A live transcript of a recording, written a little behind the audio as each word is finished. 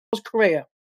Correa.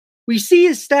 We see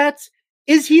his stats.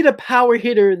 Is he the power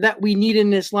hitter that we need in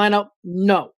this lineup?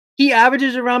 No. He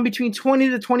averages around between 20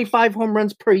 to 25 home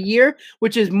runs per year,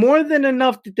 which is more than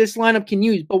enough that this lineup can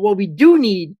use. But what we do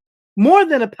need more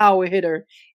than a power hitter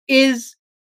is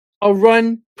a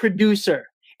run producer.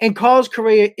 And Carlos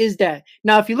Correa is that.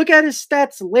 Now, if you look at his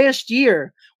stats last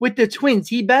year with the Twins,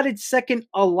 he batted second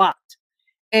a lot.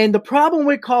 And the problem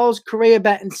with Carlos Correa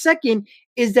batting second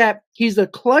is that he's a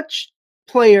clutch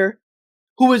player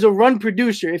who is a run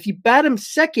producer. If you bat him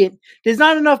second, there's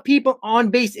not enough people on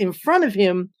base in front of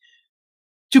him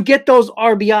to get those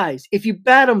RBIs. If you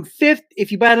bat him fifth,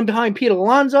 if you bat him behind Pete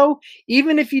Alonso,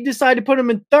 even if you decide to put him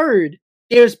in third,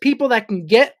 there's people that can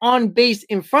get on base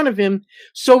in front of him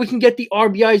so we can get the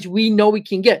RBIs we know we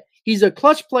can get. He's a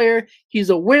clutch player. He's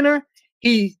a winner.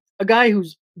 He's a guy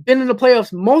who's been in the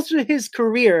playoffs most of his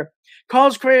career.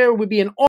 Carlos Correa would be an